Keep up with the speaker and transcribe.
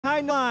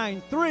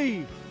line.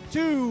 3,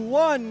 2,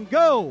 1,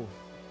 go.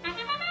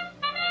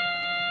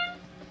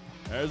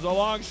 There's a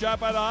long shot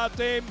by the hot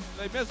team.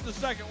 They missed the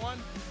second one.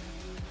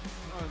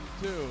 1,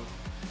 2.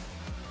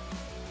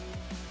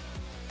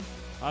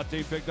 Hot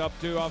team picked up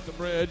 2 off the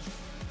bridge.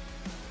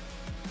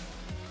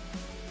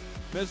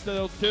 Missed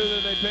those 2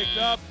 that they picked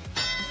up.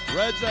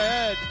 Reds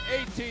ahead,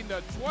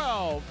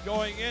 18-12,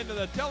 going into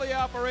the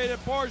teleoperated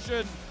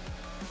portion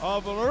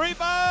of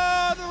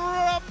Rebound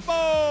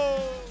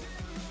Rumble.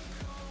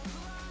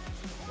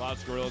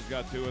 Los Gorillas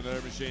got 2 in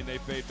their machine. They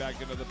fade back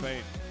into the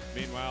paint.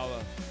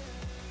 Meanwhile,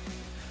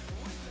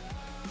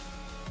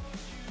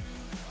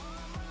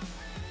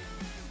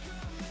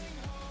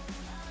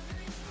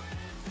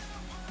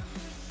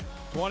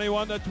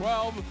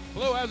 21-12.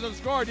 Blue hasn't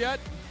scored yet.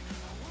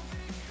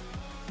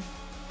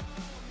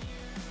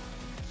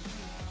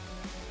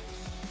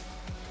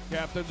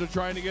 Captains are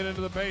trying to get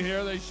into the paint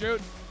here. They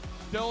shoot.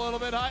 Still a little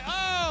bit high.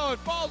 Oh, it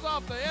falls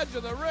off the edge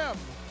of the rim.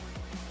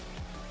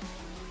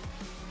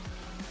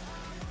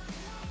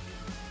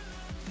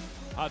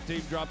 Hot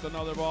team dropped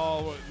another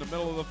ball in the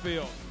middle of the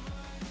field.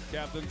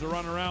 Captains are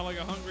running around like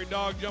a hungry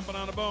dog jumping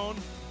on a bone.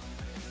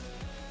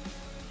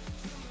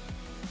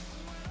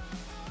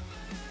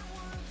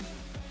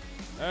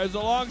 There's a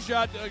long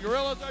shot. The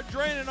Gorillas are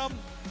draining them.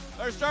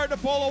 They're starting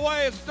to pull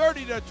away. It's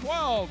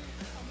 30-12.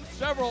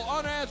 Several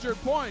unanswered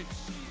points.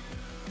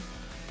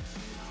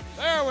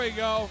 There we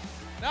go.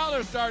 Now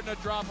they're starting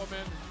to drop them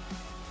in.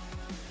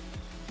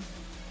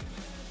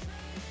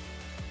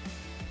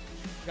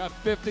 Got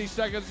 50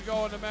 seconds to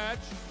go in the match.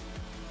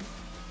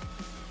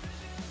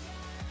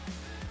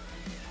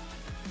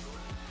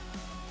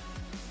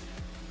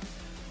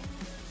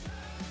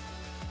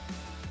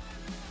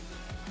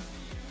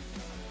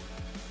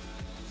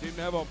 Seem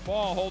to have a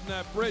ball holding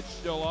that bridge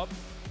still up.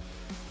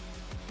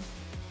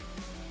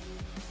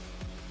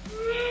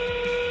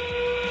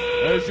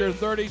 There's your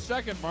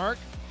 30-second mark.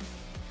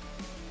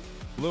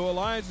 Blue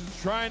Alliance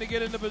is trying to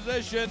get into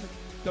position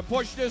to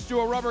push this to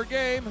a rubber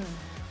game.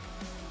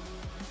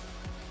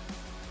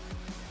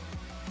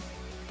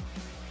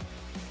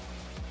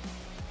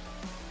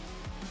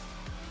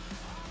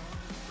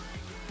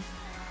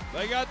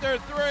 They got their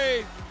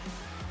 3.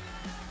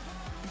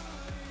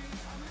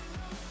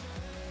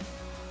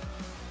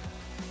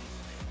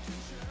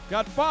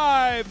 Got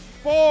 5,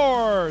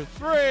 4,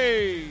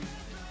 3.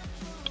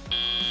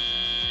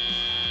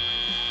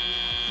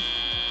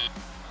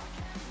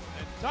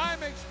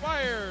 Time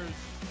expires.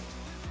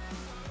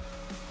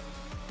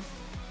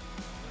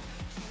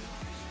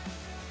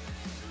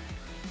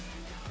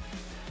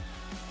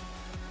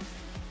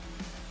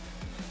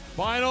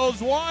 Finals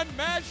 1,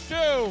 match 2.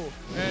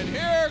 And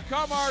here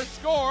come our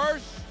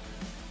scores.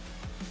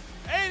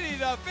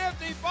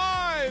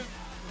 80-55,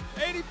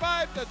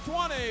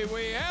 85-20.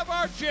 We have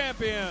our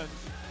champions.